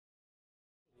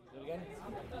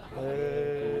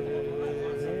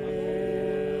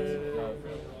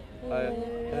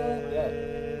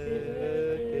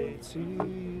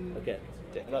Okay.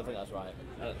 I don't think that's right.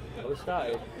 We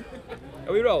started.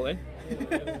 Are we rolling?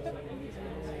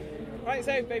 Right,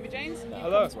 so Baby Jaynes, you've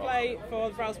Hello. come to play for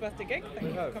the Browse birthday gig. Thank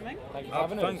you for coming. Thank you for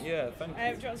having us. Thank Do you. you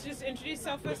want to just introduce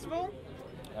yourself first of all?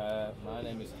 My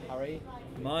name is Harry.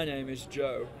 My name is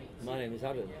Joe, My name is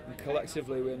Adam. and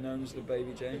collectively we're known as the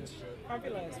Baby Jaynes.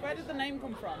 Fabulous. Where did the name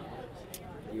come from?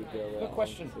 You go. Good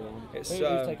question. It's Who's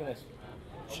taking this?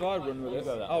 Shall I run with it?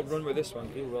 go with that. I'll run with this one.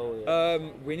 You roll it.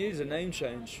 We needed a name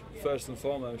change first and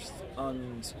foremost,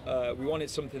 and we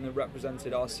wanted something that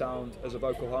represented our sound as a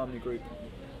vocal harmony group.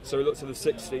 So we looked to the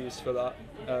 60s for that,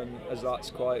 as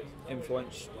that's quite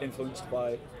influenced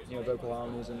by vocal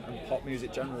harmonies and pop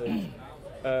music generally.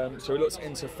 So we looked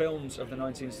into films of the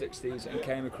 1960s and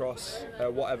came across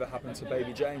Whatever Happened to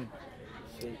Baby Jane.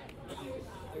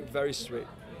 Very sweet,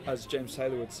 as James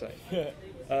Taylor would say.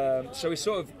 So it's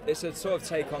a sort of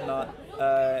take on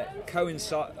that.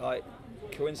 Coincidentally,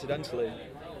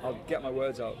 I'll get my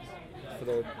words out for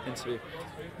the interview.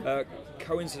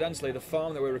 Coincidentally, the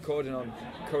farm that we're recording on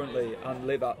currently and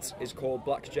live at is called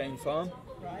Black Jane Farm.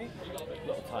 Right.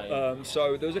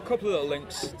 So there's a couple of little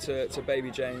links to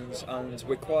Baby Jaynes, and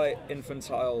we're quite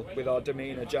infantile with our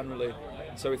demeanour generally.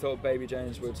 So we thought Baby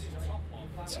Jaynes would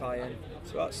tie in.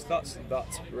 So that's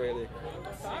that really.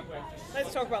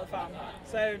 Let's talk about the farm.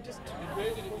 So just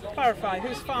clarify,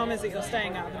 whose farm is it you're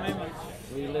staying at the moment?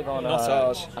 We live on Not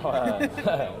ours.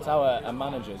 It's our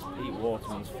manager's, Pete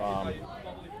Waterman's farm,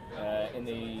 in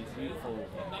the beautiful,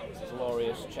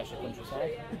 glorious Cheshire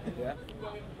countryside. Yeah.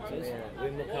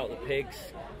 We muck out the pigs,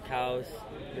 cows.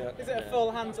 Yeah. Is it a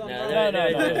full hands-on No, farm? no,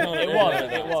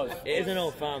 It was. It is an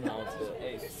old farmhouse. But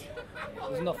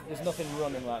There's nothing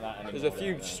running like that anymore. There's a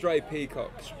few stray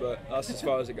peacocks, but that's as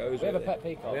far as it goes. We have a really. pet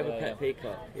peacock. we have a pet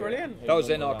peacock. Brilliant. That was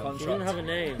in our She doesn't contract. have a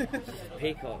name. It's just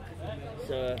Peacock.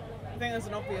 So I think that's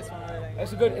an obvious one, really.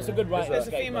 It's a good right. There's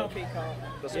a female peacock.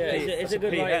 That's yeah, it's a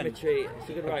good peahen. right retreat. It's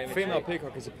a good right Female retreat.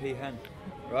 peacock is a peahen,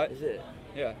 right? Is it?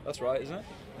 Yeah, that's right, isn't it?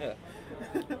 Yeah.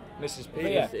 Mrs. P.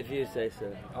 Yeah. If you say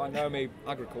so. I know me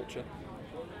agriculture.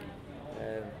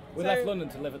 We left London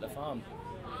to live at the farm.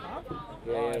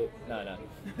 Yeah, No.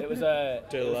 It was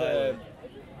a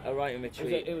a writing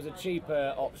retreat. it was a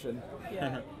cheaper option,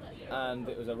 Yeah. and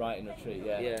it was a writing retreat.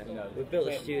 Yeah. Yeah, You know, we built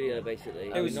a studio basically.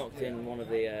 It We was- knocked in one of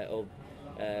the old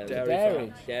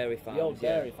Dairy. dairy farms. The old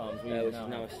dairy farms we which use is now.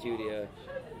 now a studio.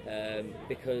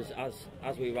 Because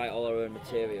as we write all our own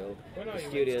material, the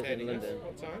studio's in London.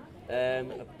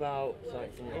 About sorry,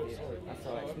 that's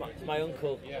all right. It's my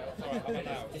uncle.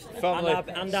 Family.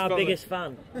 And our Family. biggest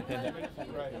fan.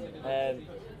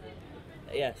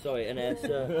 Yeah, sorry, and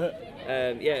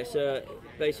so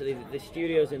basically the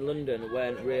studios in London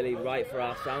weren't really right for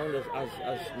our sound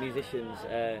as musicians.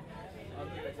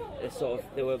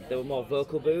 They were more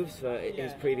vocal booths for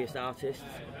his previous artists.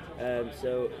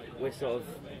 So we're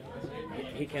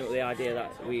he came up with the idea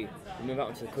that we move out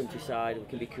into the countryside, we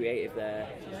can be creative there,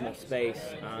 there's more space,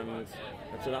 and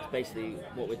so that's basically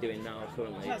what we're doing now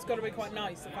currently. That's got to be quite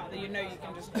nice, the fact that you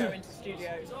can just go into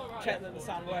studios, check that the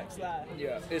sound works there.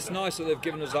 Yeah, it's nice that they've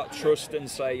given us that trust and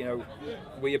say,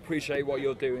 we appreciate what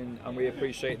you're doing and we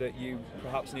appreciate that you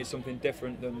perhaps need something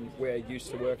different than we're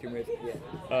used to working with.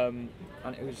 Yeah.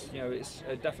 And it was, it's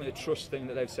definitely a trust thing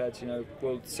that they've said,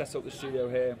 we'll set up the studio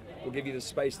here, we'll give you the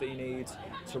space that you need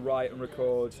to write and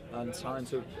record and time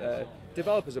to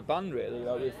develop as a band really.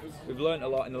 We've learnt a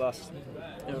lot in the last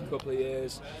couple of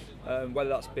years, whether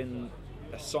that's been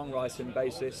a songwriting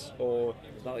basis or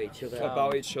About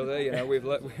each other. we've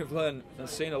learned and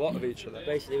seen a lot of each other.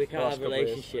 Basically, we can't last have couple of years.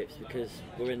 relationships because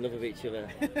we're in love with each other.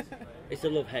 It's a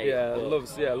love-hate. Yeah, but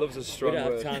love's a we strong don't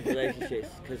have word. time for relationships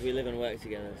because we live and work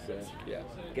together. So, Yeah.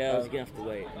 girls, you're gonna have to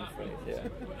wait. I'm afraid. Yeah.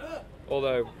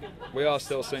 Although we are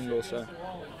still single, so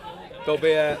there'll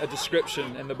be a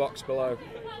description in the box below.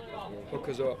 Hook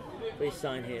us up. Please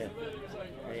sign here.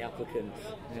 Any applicants?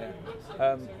 Yeah.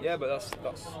 But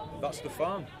that's the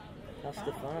farm. That's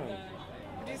the farm.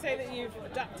 Would you say that you've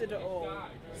adapted at all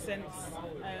since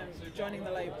joining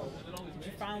the label?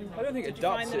 Did you find that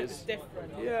it was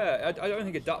different? Yeah, I don't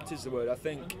think adapt is the word. I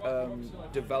think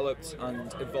developed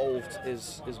and evolved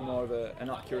is more of an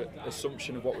accurate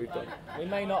assumption of what we've done. We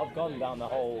may not have gone down the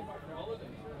whole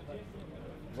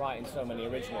writing so many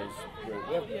originals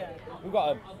route. We've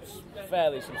got a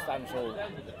fairly substantial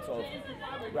sort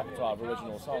of repertoire of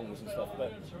original songs and stuff,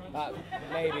 but that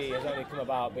maybe has only come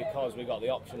about because we got the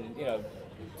option,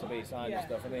 to be signed and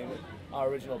stuff. I mean, our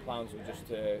original plans were just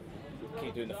to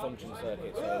keep doing the function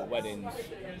circuit, so weddings,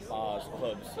 bars,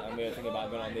 clubs, and we were thinking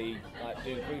about going on doing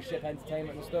cruise ship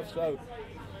entertainment and stuff. So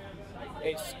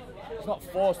it's not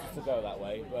forced us to go that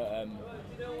way, but I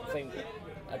think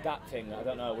adapting, I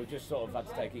don't know, we've just sort of had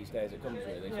to take each day as it comes,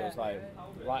 really. So it's like,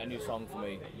 write a new song for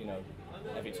me, you know,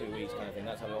 every 2 weeks kind of thing.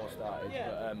 That's how it all started.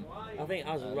 Yeah. But, I think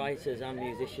as writers and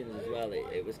musicians as well,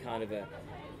 it was kind of a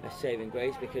saving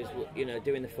grace, because, you know,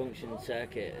 doing the function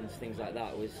circuit and things like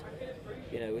that was,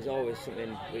 you know, it was always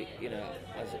something we, you know,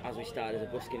 as we started as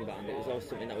a busking band, it was always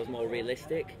something that was more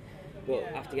realistic. But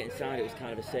after getting signed, it was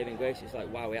kind of a saving grace. It's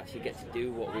like, wow, we actually get to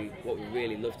do what we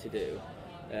really love to do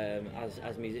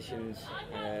as musicians,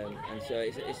 and so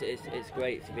it's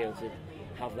great to be able to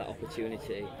have that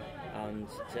opportunity and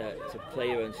to play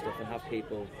your own stuff and have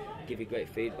people give you great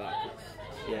feedback.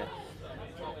 Yeah.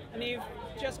 And you've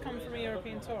just come from a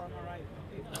European tour, am I right?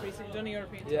 You've recently done a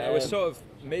European tour. Yeah, we're sort of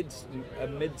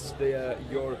amidst the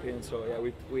European tour. Yeah,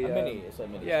 we mini. It's a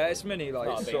mini. Yeah, it's mini.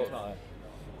 Like It's sort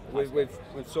of,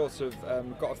 we've sort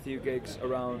of got a few gigs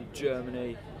around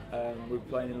Germany. We're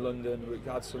playing in London. We've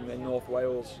had some in North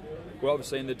Wales. We're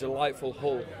obviously in the delightful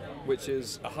Hull, which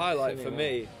is a highlight for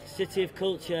me. City of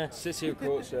culture. City of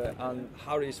culture, and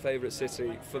Harry's favourite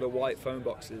city for the white phone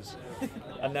boxes.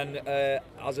 And then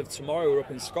as of tomorrow, we're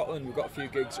up in Scotland. We've got a few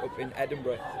gigs up in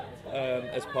Edinburgh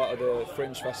as part of the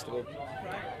Fringe Festival.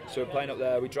 So we're playing up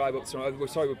there. We drive up tomorrow.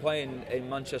 We're playing in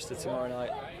Manchester tomorrow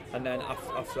night, and then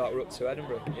after that we're up to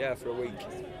Edinburgh. Yeah, for a week.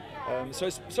 So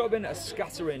it's sort of been a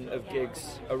scattering of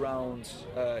gigs around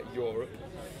Europe.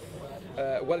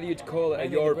 Whether you'd call it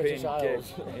Mainly a European the British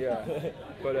gig, Isles. yeah.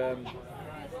 But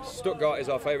Stuttgart is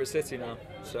our favourite city now.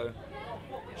 So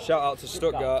shout out to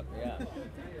Stuttgart. Yeah.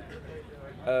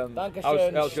 I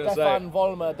Dankeschön, was going to Stefan say,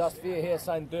 Vollmer, dass wir hier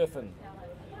sein dürfen.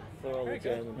 For all the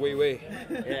German. oui.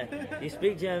 Yeah. You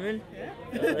speak German? Yeah.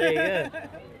 Oh, there you go.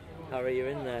 Harry, you're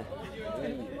in there.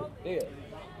 Yeah.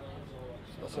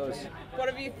 So it's What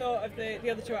have you thought of the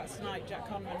other two acts tonight, Jack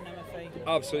Conran and Emma Fee?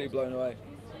 absolutely blown away.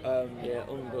 Yeah,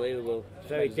 unbelievable.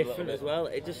 Very Changes a little different bit. as well.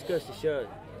 It just goes to show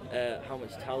how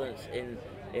much talent's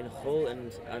in Hull,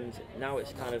 and now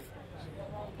it's kind of.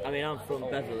 I mean, I'm from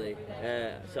Beverley,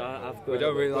 so I've grown We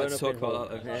don't really grown like to up talk in Hull.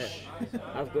 about that, though.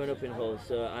 Yeah. I've grown up in Hull,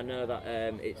 so I know that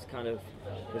it's kind of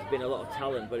there's been a lot of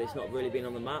talent, but it's not really been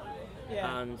on the map.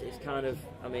 Yeah. And it's kind of,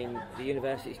 I mean, the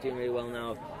university's doing really well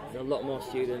now. There's a lot more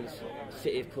students,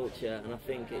 city of culture, and I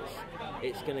think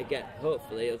it's going to get,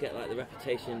 hopefully, it'll get like the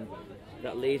reputation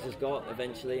that Leeds has got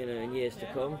eventually, you know, in years to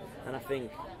come. And I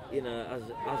think, you know,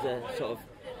 as a sort of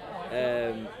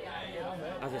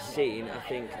as a scene, I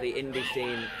think the indie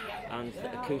scene and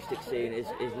the acoustic scene is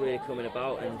really coming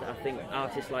about, and I think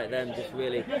artists like them just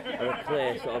really are a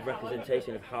clear sort of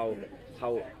representation of how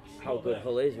good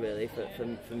Hull is really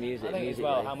for music. I think as musically.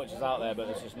 well how much is out there, but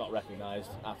it's just not recognised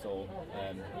at all.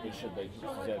 It should be, it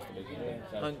deserves to be.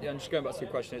 So. And just going back to your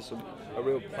question, it's a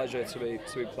real pleasure to be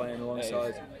playing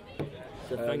alongside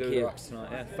So thank the other you. acts tonight.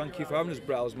 Yeah, thank you for having us,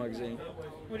 Browse Magazine.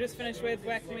 We're just finished with,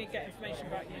 where can we get information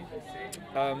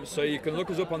about you? So you can look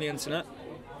us up on the internet,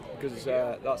 because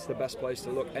that's the best place to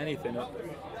look anything up.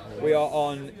 We are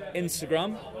on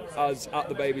Instagram as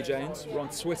 @thebabyjaynes. We're on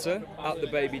Twitter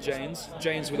 @thebabyjaynes,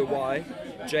 Jaynes with a Y,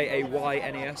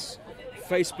 Jaynes.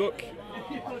 Facebook,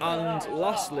 and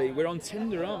lastly, we're on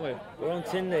Tinder, aren't we? We're on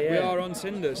Tinder, yeah. We are on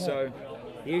Tinder, so.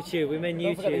 YouTube, we mean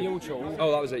Don't forget the YouTube. YouTube.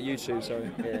 Oh, that was it, YouTube, sorry.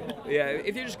 Yeah,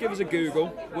 if you just give us a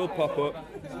Google, we'll pop up.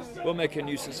 We'll make a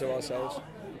nuisance of ourselves.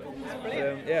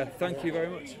 Yeah, thank you very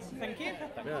much. Thank you.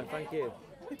 No, thank you.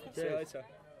 See you later.